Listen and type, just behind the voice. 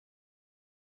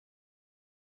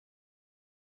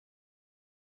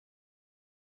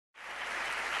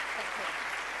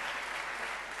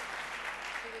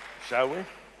Shall we?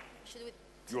 Should we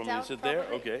You want me to sit there?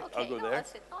 Okay, I'll go there.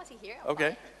 I'll sit here.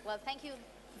 Okay. Well, thank you.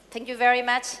 Thank you very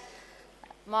much,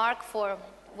 Mark, for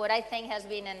what I think has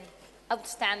been an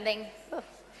outstanding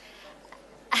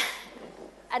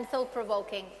and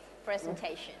thought-provoking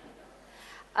presentation.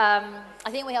 I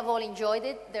think we have all enjoyed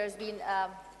it. There's been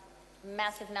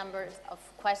massive numbers of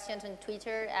questions on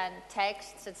Twitter and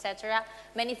texts, etc.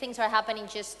 Many things are happening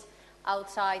just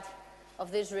outside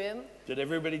of this room. Did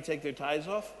everybody take their ties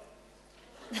off?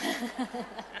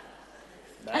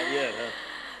 Not yet,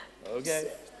 huh?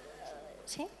 Okay.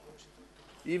 Sí.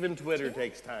 Even Twitter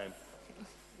takes time.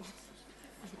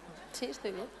 Sí,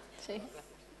 estoy bien. Sí.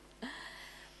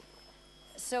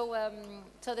 So,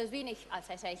 so there's been, as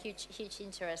I say, huge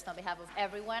interest on behalf of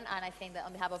everyone, and I think that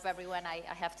on behalf of everyone, I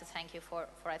have to thank you for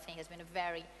I think it's been a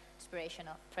very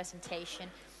inspirational presentation.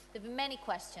 There have been many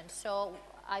questions, so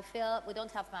I feel we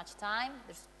don't have much time.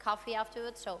 There's coffee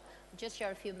afterwards, so just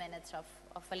share a few minutes of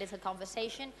a little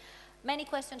conversation. Many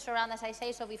questions around, as I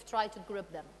say, so we've tried to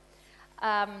group them.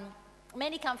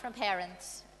 Many come from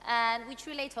parents, and which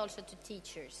relate also to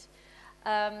teachers.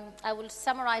 I will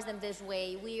summarize them this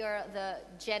way. We are the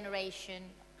generation,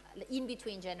 the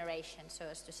in-between generation, so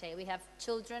as to say. We have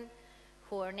children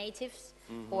who are natives,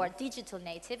 who are digital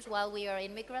natives, while we are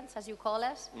immigrants, as you call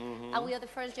us. And we are the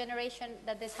first generation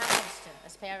that this happens to,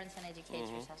 as parents and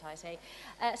educators, as I say.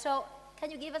 So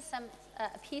can you give us some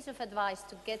a piece of advice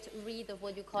to get rid of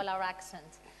what you call our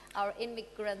accent, our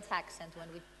immigrant accent when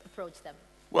we approach them?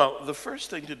 Well, the first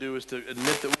thing to do is to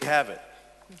admit that we have it.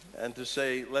 And to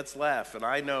say, let's laugh. And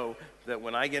I know that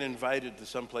when I get invited to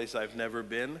some place I've never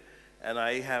been, and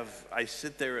I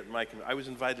sit there at I was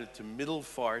invited to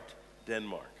Middelfart,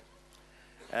 Denmark.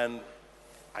 And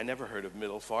I never heard of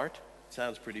Middelfart.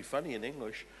 Sounds pretty funny in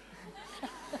English.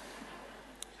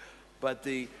 But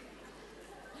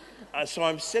so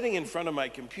I'm sitting in front of my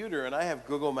computer, and I have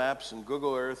Google Maps and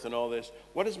Google Earth and all this.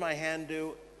 What does my hand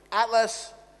do?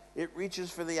 Atlas. It reaches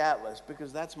for the atlas,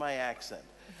 because that's my accent.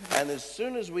 And as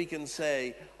soon as we can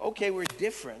say, okay, we're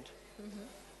different,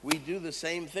 we do the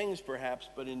same things perhaps,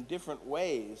 but in different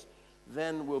ways,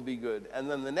 then we'll be good.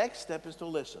 And then the next step is to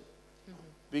listen.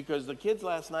 Because the kids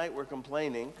last night were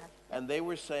complaining, and they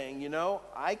were saying, you know,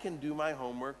 I can do my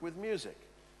homework with music.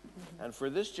 And for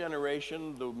this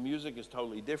generation, the music is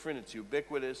totally different. It's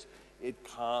ubiquitous. It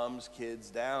calms kids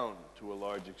down to a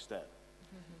large extent.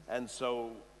 And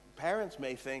so parents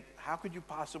may think, how could you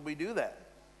possibly do that?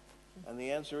 And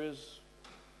the answer is,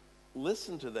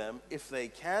 listen to them. If they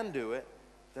can do it,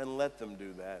 then let them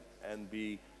do that, and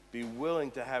be willing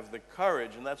to have the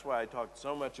courage, and that's why I talked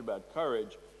so much about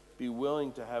courage, be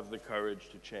willing to have the courage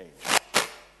to change.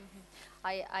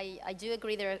 I do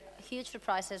agree there are huge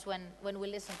surprises when we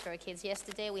listen to our kids.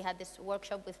 Yesterday we had this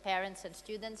workshop with parents and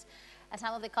students, and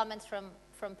some of the comments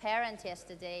from parents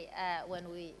yesterday when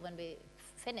we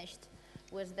finished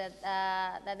was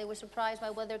that they were surprised by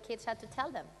what their kids had to tell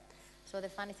them. So the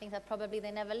funny thing is that probably they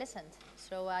never listened.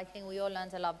 So I think we all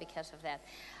learned a lot because of that.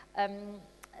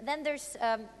 Then there's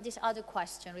this other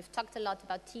question. We've talked a lot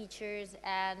about teachers,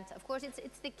 and of course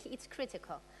it's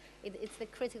critical. It's the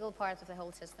critical part of the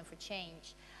whole system for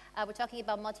change. We're talking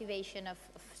about motivation of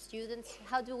students.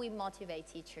 How do we motivate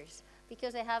teachers?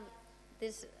 Because they have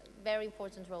this very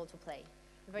important role to play.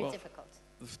 Very difficult.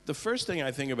 The first thing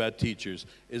I think about teachers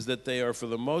is that they are, for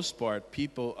the most part,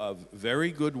 people of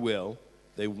very good will.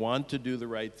 They want to do the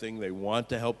right thing. They want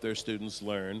to help their students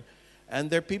learn. And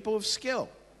they're people of skill.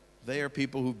 They are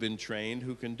people who've been trained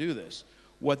who can do this.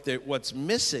 What's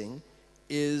missing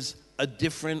is a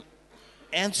different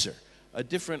answer, a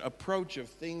different approach of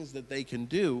things that they can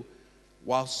do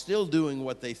while still doing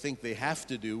what they think they have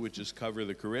to do, which is cover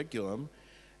the curriculum,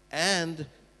 and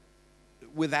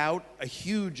without a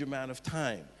huge amount of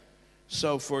time.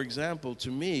 So, for example,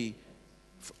 to me,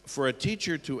 for a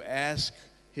teacher to ask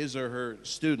his or her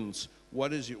students,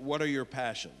 what are your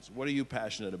passions? What are you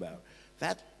passionate about?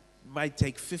 That might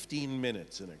take 15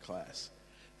 minutes in a class.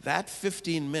 That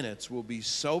 15 minutes will be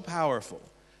so powerful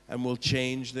and will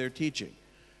change their teaching.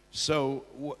 So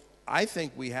I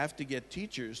think we have to get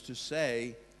teachers to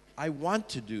say, I want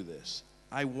to do this.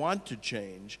 I want to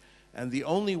change. And the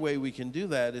only way we can do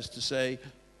that is to say,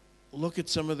 look at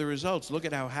some of the results. Look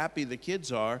at how happy the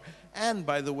kids are. And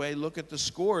by the way, look at the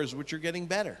scores, which are getting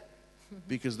better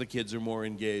because the kids are more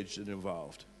engaged and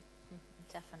involved.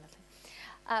 Definitely.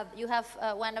 You have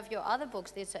one of your other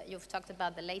books, you've talked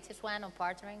about the latest one on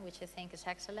partnering, which I think is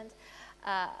excellent.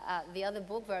 The other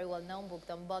book, very well-known book,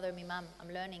 Don't Bother Me, Mom,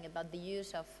 I'm learning about the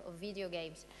use of video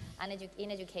games and in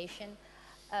education,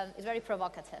 is very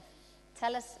provocative.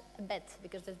 Tell us a bit,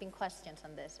 because there's been questions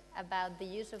on this, about the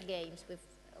use of games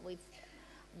with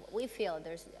we feel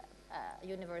there's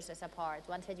universes apart.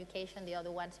 One's education, the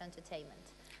other one's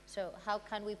entertainment. So how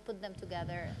can we put them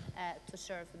together to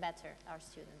serve better our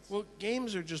students? Well,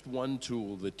 games are just one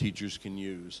tool that teachers can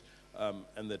use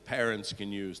and that parents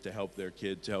can use to help their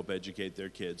kids, to help educate their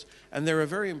kids. And they're a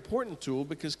very important tool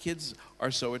because kids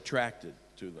are so attracted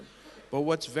to them. But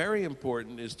what's very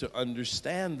important is to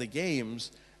understand the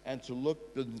games and to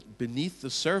look beneath the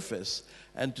surface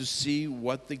and to see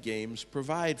what the games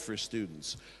provide for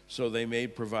students. So they may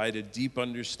provide a deep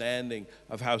understanding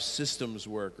of how systems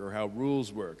work or how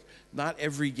rules work. Not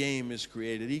every game is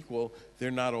created equal. They're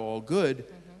not all good,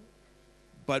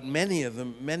 but many of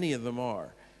them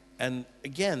are. And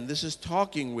again, this is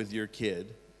talking with your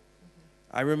kid.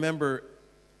 I remember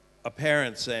a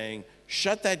parent saying,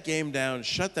 "Shut that game down,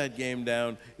 shut that game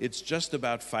down. It's just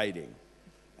about fighting."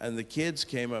 And the kids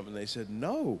came up and they said,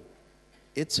 "No,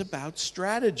 it's about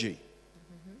strategy.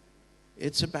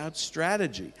 It's about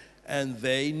strategy." And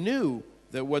they knew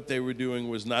that what they were doing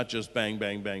was not just bang,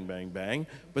 bang, bang, bang, bang,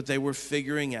 but they were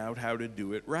figuring out how to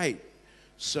do it right.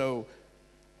 So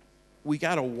we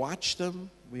got to watch them,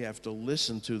 we have to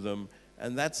listen to them,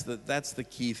 and that's the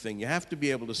key thing. You have to be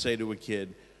able to say to a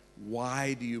kid,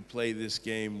 why do you play this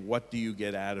game? What do you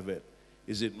get out of it?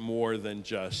 Is it more than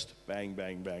just bang,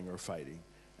 bang, bang, or fighting?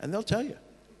 And they'll tell you.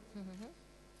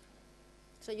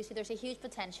 So you see there's a huge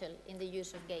potential in the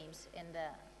use of games in the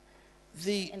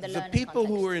The learning people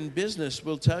who context. are in business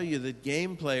will tell you that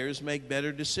game players make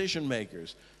better decision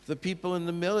makers. The people in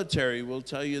the military will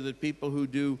tell you that people who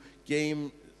do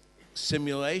game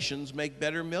simulations make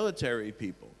better military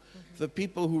people. The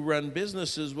people who run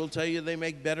businesses will tell you they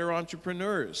make better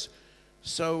entrepreneurs.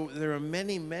 So there are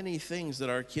many, many things that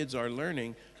our kids are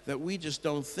learning that we just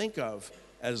don't think of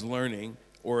as learning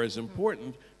or as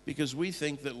important because we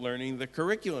think that learning the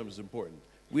curriculum is important.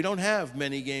 We don't have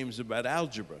many games about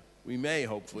algebra. We may,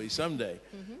 hopefully, someday.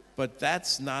 But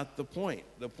that's not the point.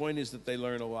 The point is that they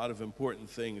learn a lot of important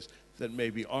things that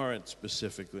maybe aren't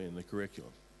specifically in the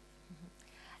curriculum.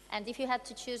 And if you had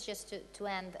to choose just to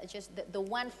end, just the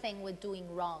one thing we're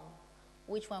doing wrong,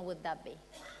 which one would that be?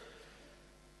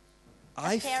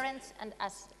 As parents and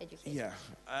as educators. Yeah,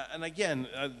 and again,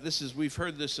 we've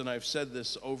heard this and I've said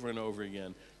this over and over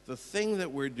again. The thing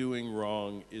that we're doing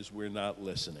wrong is we're not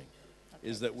listening.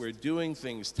 Is that we're doing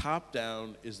things top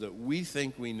down, is that we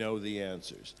think we know the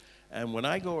answers. And when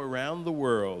I go around the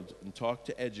world and talk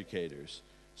to educators,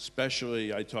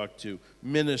 especially I talk to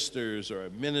ministers or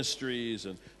ministries,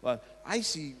 and I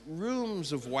see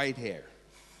rooms of white hair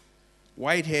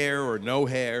or no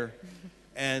hair,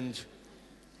 and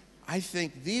I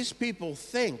think these people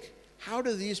think, how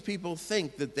do these people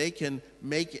think that they can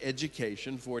make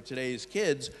education for today's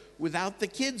kids without the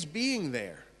kids being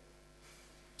there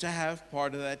to have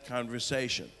part of that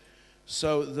conversation?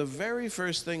 So the very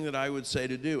first thing that I would say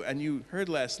to do, and you heard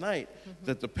last night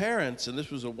that the parents, and this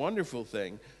was a wonderful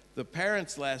thing, the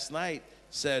parents last night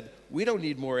said, we don't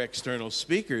need more external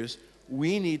speakers,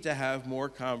 we need to have more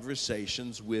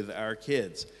conversations with our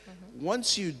kids.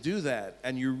 Once you do that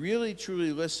and you really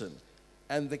truly listen,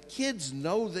 and the kids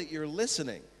know that you're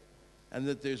listening and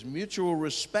that there's mutual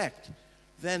respect,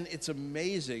 then it's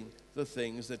amazing the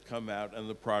things that come out and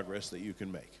the progress that you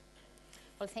can make.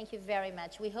 Well, thank you very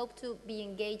much. We hope to be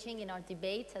engaging in our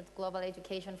debate at Global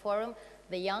Education Forum,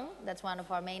 the young. That's one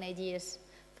of our main ideas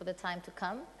for the time to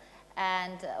come.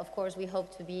 And of course, we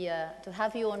hope to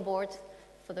have you on board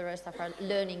for the rest of our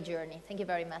learning journey. Thank you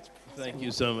very much, Professor. Thank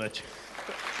you so much.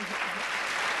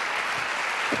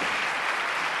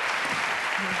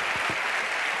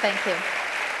 Thank you.